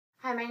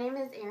Hi, my name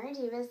is Erin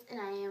and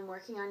I am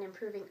working on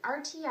improving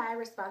RtI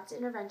response to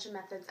intervention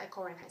methods at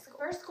Colerain High School.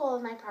 The first goal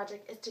of my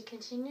project is to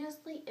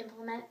continuously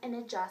implement and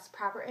adjust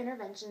proper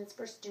interventions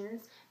for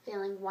students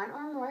failing one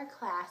or more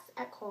class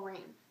at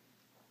Colerain.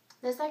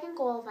 The second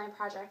goal of my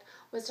project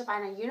was to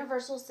find a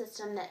universal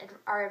system that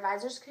our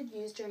advisors could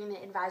use during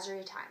the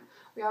advisory time.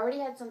 We already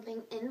had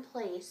something in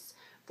place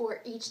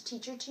for each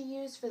teacher to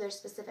use for their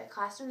specific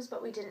classrooms,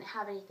 but we didn't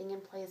have anything in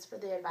place for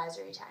the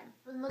advisory time.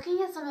 When looking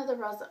at some of the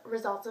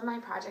results of my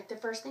project, the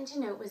first thing to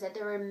note was that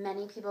there were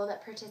many people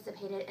that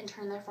participated and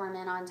turned their form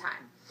in on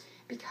time.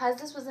 Because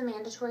this was a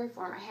mandatory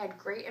form, I had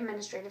great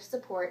administrative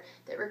support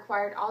that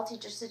required all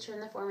teachers to turn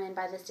the form in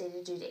by the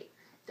stated due date.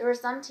 There were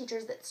some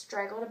teachers that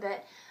struggled a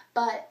bit,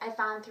 but I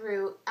found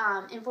through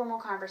informal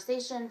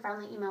conversation,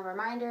 friendly email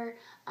reminder,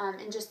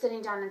 and just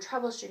sitting down and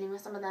troubleshooting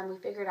with some of them, we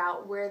figured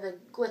out where the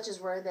glitches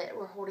were that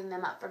were holding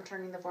them up from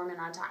turning the form in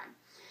on time.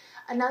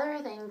 Another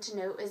thing to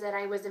note is that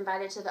I was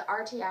invited to the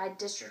RtI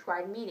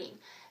district-wide meeting.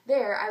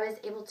 There, I was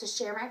able to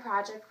share my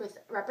project with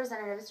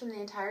representatives from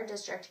the entire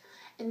district,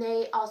 and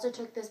they also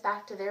took this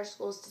back to their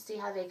schools to see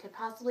how they could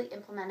possibly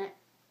implement it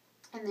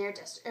in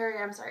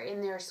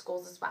their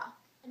schools as well.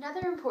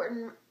 Another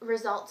important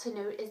result to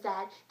note is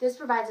that this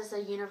provides us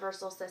a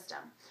universal system.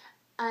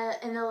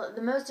 And the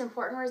most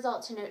important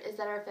result to note is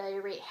that our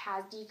failure rate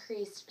has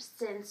decreased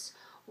since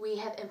we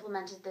have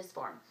implemented this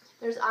form.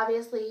 There's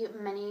obviously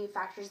many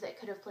factors that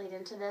could have played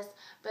into this,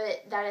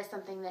 but that is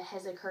something that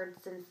has occurred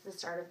since the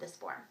start of this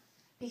form.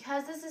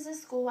 Because this is a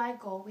school-wide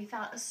goal, we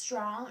felt a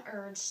strong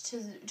urge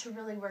to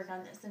really work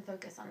on this and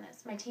focus on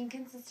this. My team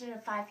consisted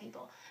of 5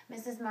 people: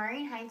 Mrs.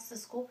 Maureen Heinz, the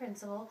school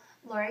principal;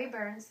 Lori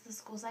Burns, the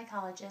school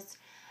psychologist;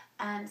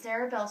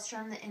 Sarah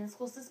Bellstrom, the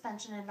in-school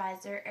suspension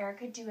advisor;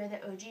 Erica Dua, the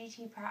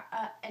OGT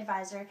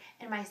advisor;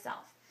 and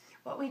myself.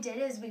 What we did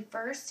is we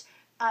first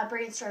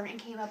brainstormed and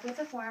came up with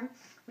a form.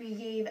 We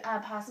gave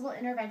possible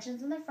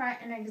interventions in the front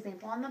and an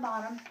example on the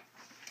bottom,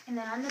 and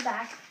then on the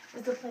back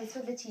was a place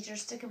for the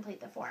teachers to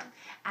complete the form.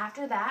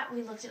 After that,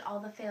 we looked at all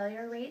the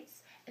failure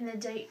rates and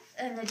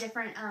the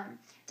different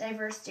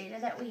diverse data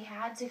that we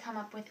had to come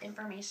up with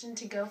information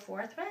to go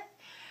forth with.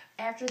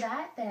 After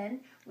that, then,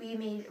 we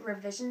made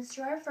revisions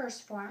to our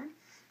first form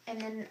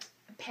and then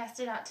passed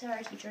it out to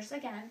our teachers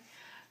again.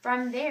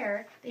 From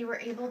there, they were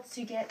able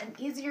to get an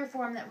easier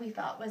form that we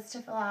felt was to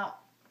fill out.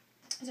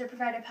 So it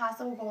provided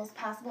possible goals,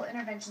 possible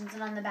interventions,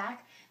 and on the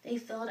back, they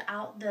filled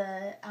out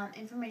the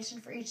information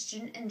for each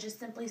student and just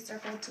simply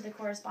circled to the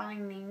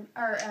corresponding name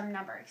or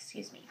number.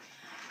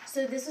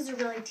 So this is a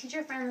really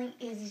teacher-friendly,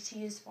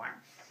 easy-to-use form.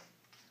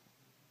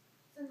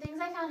 Some things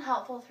I found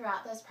helpful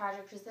throughout this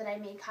project was that I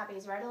made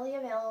copies readily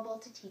available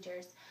to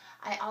teachers.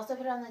 I also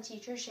put on the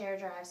teacher share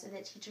drive so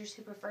that teachers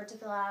who preferred to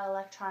fill out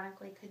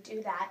electronically could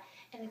do that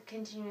and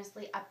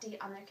continuously update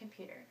on their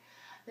computer.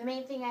 The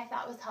main thing I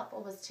thought was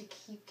helpful was to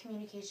keep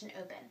communication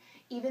open.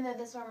 Even though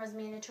this form was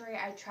mandatory,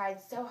 I tried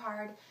so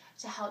hard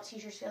to help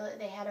teachers feel that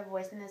they had a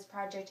voice in this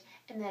project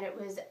and that it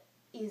was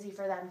easy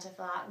for them to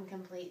fill out and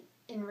complete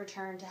in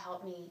return to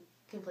help me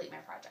complete my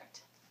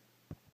project.